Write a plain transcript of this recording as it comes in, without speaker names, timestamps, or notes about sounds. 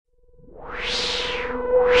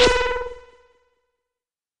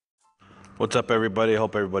What's up, everybody?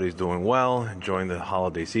 Hope everybody's doing well, enjoying the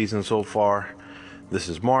holiday season so far. This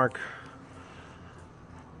is Mark.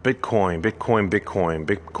 Bitcoin's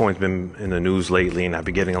been in the news lately, and I've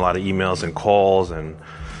been getting a lot of emails and calls and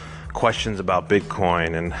questions about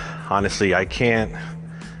Bitcoin. And honestly, I can't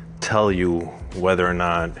tell you whether or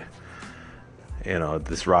not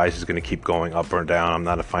this rise is going to keep going up or down. I'm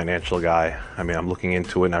not a financial guy. I mean, I'm looking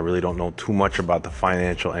into it, and I really don't know too much about the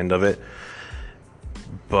financial end of it.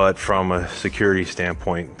 But from a security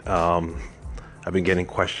standpoint, I've been getting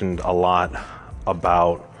questioned a lot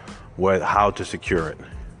about how to secure it.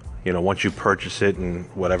 Once you purchase it and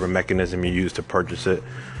whatever mechanism you use to purchase it,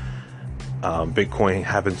 Bitcoin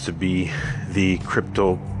happens to be the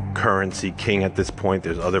cryptocurrency king at this point.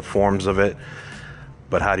 There's other forms of it,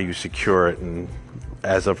 but how do you secure it? And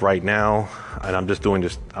as of right now, and I'm going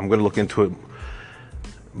to look into it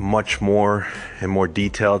much more in more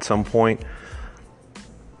detail at some point.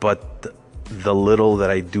 But the little that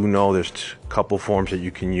I do know, there's a couple forms that you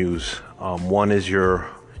can use. One is you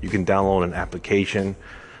can download an application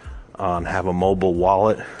and have a mobile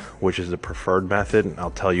wallet, which is the preferred method. And I'll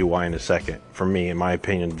tell you why in a second. For me, in my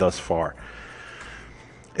opinion, thus far,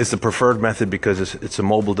 it's the preferred method because it's a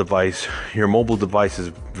mobile device. Your mobile device is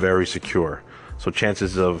very secure. So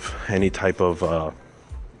chances of any type of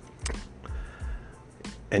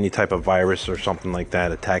virus or something like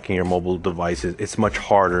that attacking your mobile device, it's much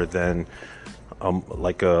harder than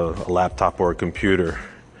like a laptop or a computer.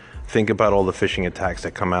 Think about all the phishing attacks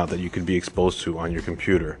that come out that you could be exposed to on your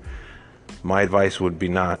computer. My advice would be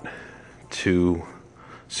not to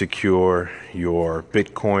secure your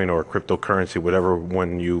Bitcoin or cryptocurrency, whatever,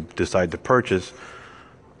 when you decide to purchase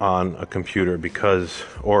on a computer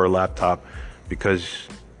or a laptop, because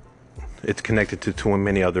it's connected to too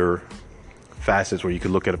many other facets where you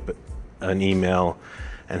could look at an email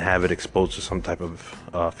and have it exposed to some type of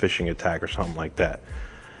phishing attack or something like that.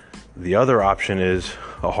 The other option is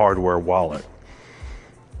a hardware wallet,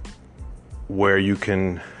 where it's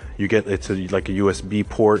like a USB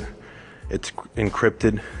port. It's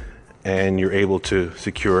encrypted, and you're able to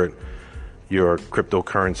secure your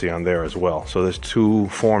cryptocurrency on there as well. So there's two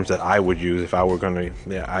forms that I would use if I were going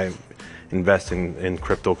to I invest in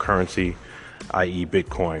cryptocurrency, i.e.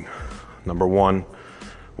 Bitcoin. Number one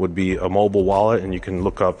would be a mobile wallet, and you can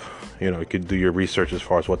look up, you could do your research as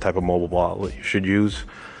far as what type of mobile wallet you should use.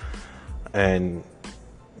 And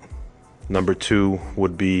number two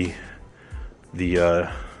would be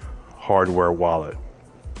the hardware wallet.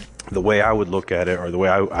 The way I would look at it, or the way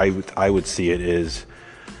I would see it, is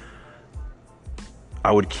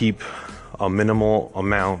I would keep a minimal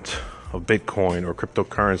amount of Bitcoin or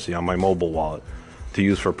cryptocurrency on my mobile wallet to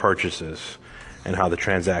use for purchases, and how the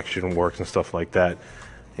transaction works and stuff like that.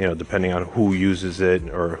 Depending on who uses it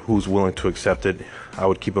or who's willing to accept it, I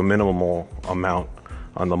would keep a minimal amount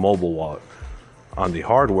on the mobile wallet. On the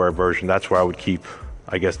hardware version, that's where I would keep,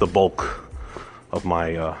 I guess, the bulk of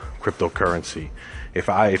my cryptocurrency. If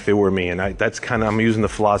it were me, and I'm using the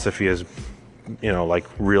philosophy as, like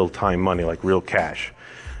real-time money, like real cash.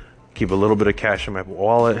 Keep a little bit of cash in my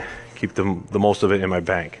wallet, keep the most of it in my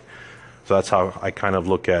bank. So that's how I kind of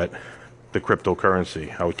look at the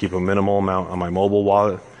cryptocurrency. I would keep a minimal amount on my mobile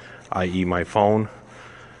wallet, i.e. my phone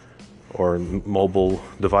or mobile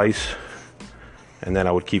device, and then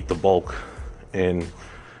I would keep the bulk in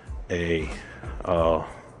a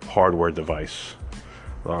hardware device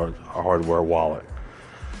or a hardware wallet.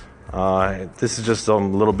 This is just a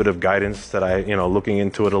little bit of guidance that looking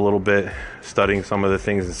into it a little bit, studying some of the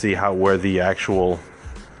things and see where the actual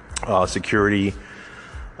security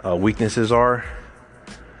weaknesses are.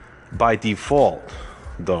 By default,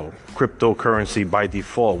 though, cryptocurrency by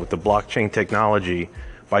default with the blockchain technology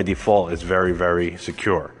by default is very, very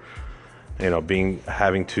secure.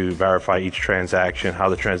 Having to verify each transaction, how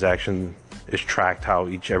the transaction is tracked, how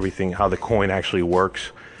the coin actually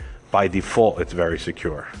works. By default, it's very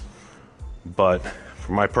secure. But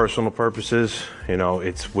for my personal purposes,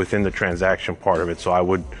 it's within the transaction part of it. So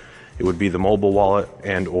it would be the mobile wallet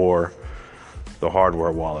and or the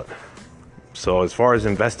hardware wallet. So as far as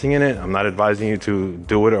investing in it, I'm not advising you to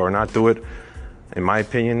do it or not do it. In my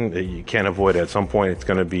opinion, you can't avoid it. At some point, it's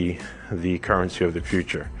going to be the currency of the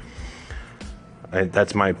future. And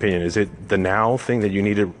that's my opinion. Is it the now thing that you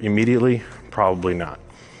need it immediately? Probably not.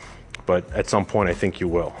 But at some point, I think you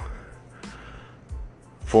will.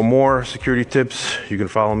 For more security tips, you can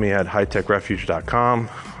follow me at hightechrefuge.com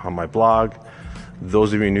on my blog.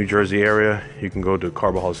 Those of you in New Jersey area, you can go to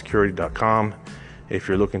carvajalsecurity.com if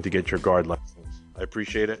you're looking to get your guard license. I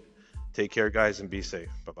appreciate it. Take care, guys, and be safe.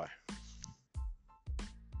 Bye-bye.